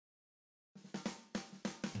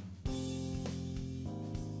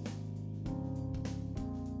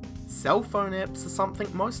Cell phone apps are something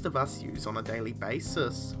most of us use on a daily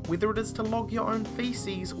basis, whether it is to log your own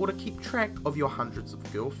feces or to keep track of your hundreds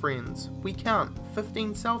of girlfriends. We count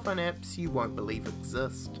 15 cell phone apps you won't believe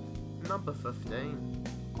exist. Number 15.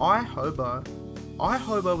 IHobo.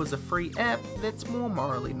 iHobo is a free app that's more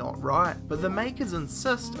morally not right, but the makers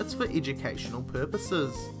insist it's for educational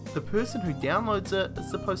purposes. The person who downloads it is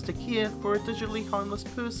supposed to care for a digitally homeless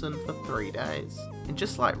person for 3 days. And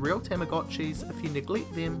just like real Tamagotchis, if you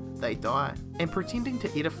neglect them, they die. And pretending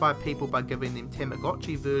to edify people by giving them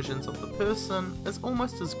Tamagotchi versions of the person is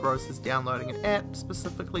almost as gross as downloading an app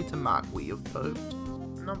specifically to mark where you've pooped.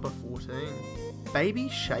 Number 14. Baby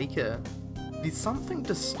Shaker. There's something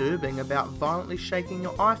disturbing about violently shaking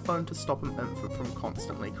your iPhone to stop an infant from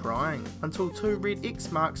constantly crying, until 2 red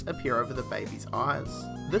X marks appear over the baby's eyes.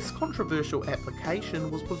 This controversial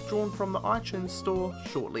application was withdrawn from the iTunes store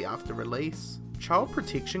shortly after release. Child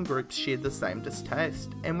protection groups shared the same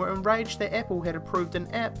distaste, and were enraged that Apple had approved an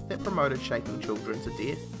app that promoted shaking children to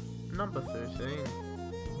death. Number 13.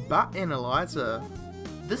 Butt Analyzer.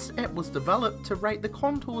 This app was developed to rate the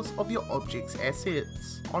contours of your object's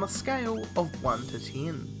assets, on a scale of 1 to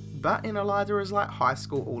 10. Butt Analyzer is like high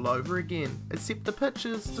school all over again, except the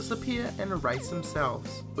pictures disappear and erase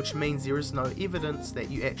themselves, which means there is no evidence that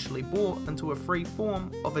you actually bought into a free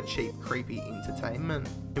form of a cheap, creepy entertainment.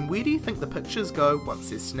 And where do you think the pictures go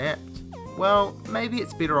once they're snapped? Well, maybe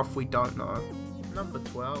it's better off we don't know. Number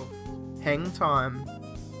 12. Hang time.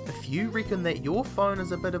 If you reckon that your phone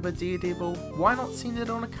is a bit of a daredevil, why not send it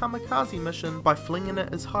on a kamikaze mission by flinging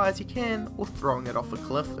it as high as you can or throwing it off a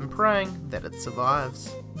cliff and praying that it survives?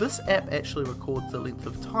 This app actually records the length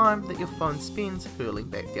of time that your phone spends hurling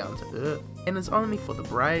back down to earth, and is only for the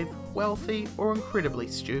brave, wealthy, or incredibly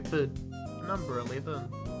stupid. Number 11.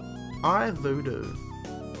 iVoodoo.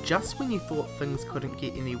 Just when you thought things couldn't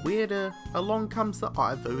get any weirder, along comes the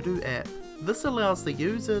iVoodoo app. This allows the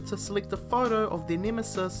user to select a photo of their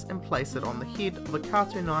nemesis and place it on the head of a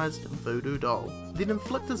cartoonized voodoo doll, then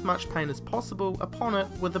inflict as much pain as possible upon it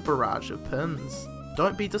with a barrage of pins.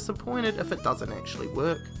 Don't be disappointed if it doesn't actually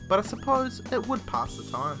work, but I suppose it would pass the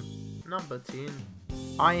time. Number 10.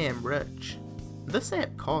 I Am Rich. This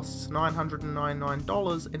app costs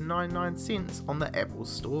 $999.99 on the Apple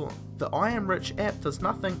Store. The I Am Rich app does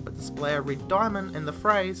nothing but display a red diamond and the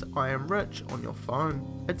phrase I am rich on your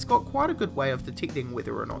phone. It's got quite a good way of detecting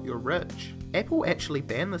whether or not you're rich. Apple actually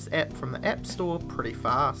banned this app from the App Store pretty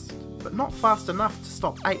fast, but not fast enough to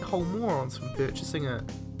stop 8 whole morons from purchasing it.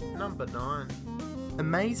 Number 9.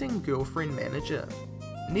 Amazing Girlfriend Manager.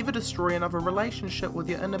 Never destroy another relationship with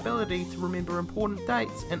your inability to remember important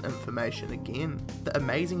dates and information again. The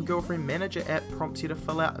Amazing Girlfriend Manager app prompts you to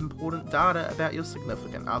fill out important data about your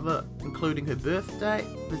significant other, including her birthday,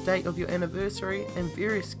 the date of your anniversary, and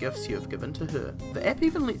various gifts you have given to her. The app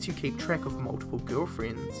even lets you keep track of multiple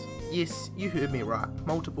girlfriends. Yes, you heard me right,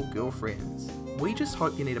 multiple girlfriends. We just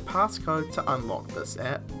hope you need a passcode to unlock this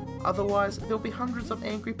app. Otherwise, there'll be hundreds of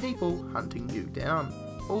angry people hunting you down,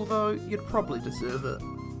 although you'd probably deserve it.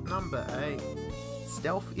 Number 8.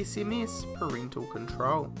 Stealth SMS Parental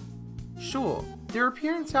Control. Sure, there are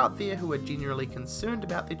parents out there who are genuinely concerned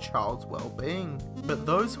about their child's well-being, but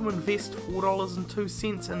those who invest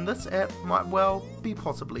 $4.02 in this app might well be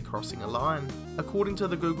possibly crossing a line. According to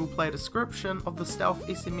the Google Play description of the Stealth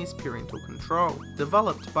SMS Parental Control,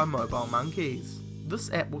 developed by Mobile Monkeys.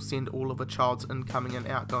 This app will send all of a child's incoming and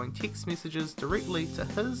outgoing text messages directly to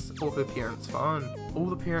his or her parent's phone. All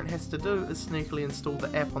the parent has to do is sneakily install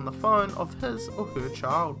the app on the phone of his or her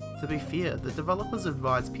child. To be fair, the developers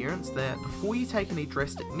advise parents that before you take any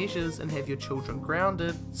drastic measures and have your children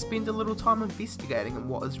grounded, spend a little time investigating on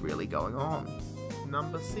what is really going on.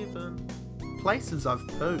 Number 7. Places I've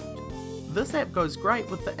pooped. This app goes great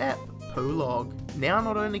with the app Poo Log. Now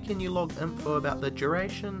not only can you log info about the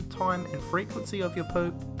duration, time and frequency of your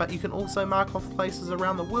poop, but you can also mark off places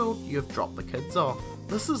around the world you have dropped the kids off.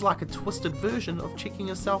 This is like a twisted version of checking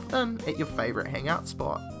yourself in at your favourite hangout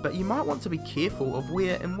spot, but you might want to be careful of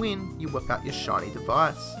where and when you whip out your shiny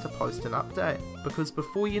device to post an update, because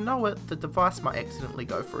before you know it, the device might accidentally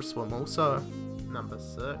go for a swim also. Number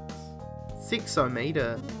 6.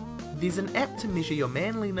 Sexometer. There's an app to measure your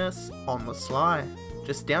manliness on the sly.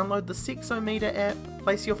 Just download the Sexometer app,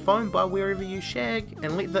 place your phone by wherever you shag,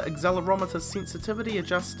 and let the accelerometer sensitivity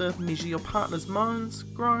adjuster measure your partner's moans,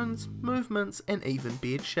 groans, movements, and even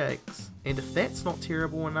bed shakes. And if that's not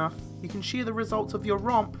terrible enough, you can share the results of your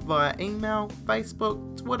romp via email,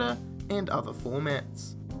 Facebook, Twitter, and other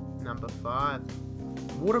formats. Number 5.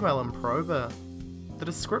 Watermelon Prober. The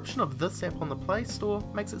description of this app on the Play Store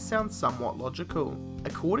makes it sound somewhat logical.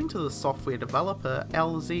 According to the software developer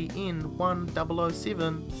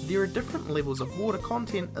LZN1007, there are different levels of water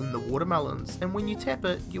content in the watermelons, and when you tap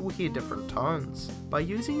it, you will hear different tones. By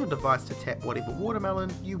using your device to tap whatever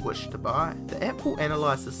watermelon you wish to buy, the app will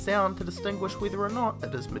analyse the sound to distinguish whether or not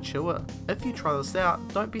it is mature. If you try this out,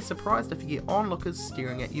 don't be surprised if you get onlookers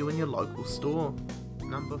staring at you in your local store.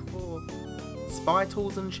 Number 4. Spy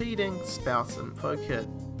Tools and Cheating Spouse Info Kit.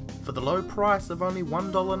 For the low price of only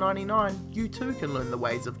 $1.99, you too can learn the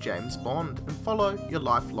ways of James Bond and follow your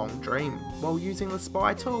lifelong dream while using the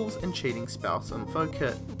Spy Tools and Cheating Spouse Info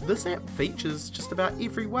Kit. This app features just about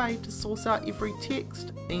every way to source out every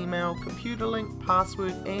text, email, computer link,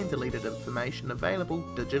 password and deleted information available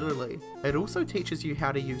digitally. It also teaches you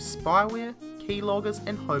how to use spyware, keyloggers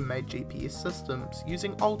and homemade GPS systems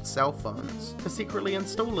using old cell phones to secretly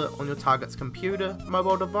install it on your target's computer,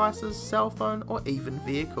 mobile devices, cell phone or even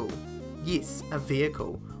vehicle. Yes, a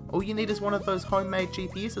vehicle. All you need is one of those homemade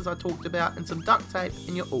GPSs I talked about and some duct tape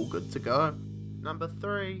and you're all good to go. Number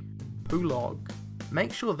 3. Poo Log.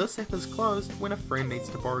 Make sure this app is closed when a friend needs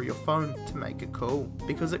to borrow your phone to make a call,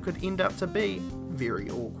 because it could end up to be very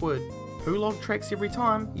awkward. Poo Log tracks every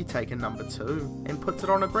time you take a number 2 and puts it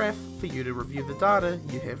on a graph for you to review the data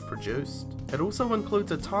you have produced. It also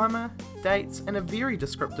includes a timer, dates and a very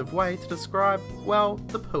descriptive way to describe, well,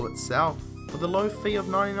 the poo itself. For the low fee of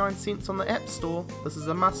 99 cents on the App Store, this is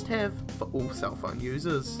a must-have for all cell phone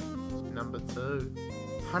users. Number 2.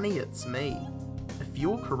 Honey, It's Me. If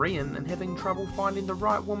you're Korean and having trouble finding the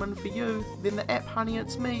right woman for you, then the app Honey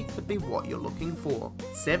It's Me could be what you're looking for.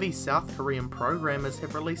 Savvy South Korean programmers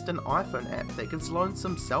have released an iPhone app that gives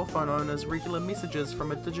lonesome cell phone owners regular messages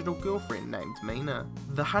from a digital girlfriend named Mina.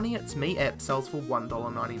 The Honey It's Me app sells for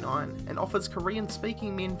 $1.99 and offers Korean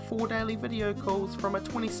speaking men 4 daily video calls from a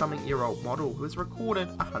 20-something-year-old model who has recorded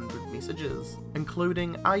 100 messages,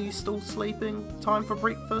 including "Are you still sleeping?", "Time for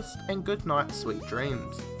breakfast" and "Good night, sweet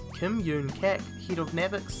dreams." Kim Yoon Kak, head of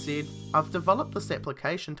Navix, said, "I've developed this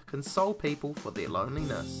application to console people for their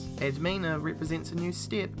loneliness, and Mina represents a new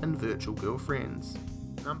step in virtual girlfriends."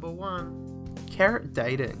 Number 1. Carrot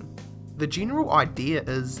dating. The general idea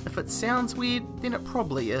is, if it sounds weird, then it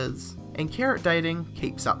probably is, and carrot dating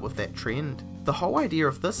keeps up with that trend. The whole idea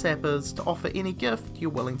of this app is to offer any gift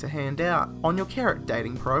you're willing to hand out on your carrot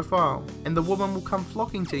dating profile, and the woman will come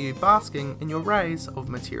flocking to you basking in your rays of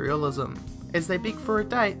materialism, as they beg for a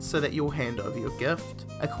date so that you'll hand over your gift.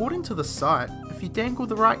 According to the site, if you dangle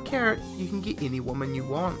the right carrot, you can get any woman you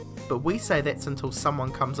want. But we say that's until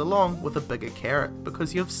someone comes along with a bigger carrot,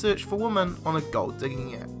 because you've searched for women on a gold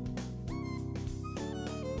digging app.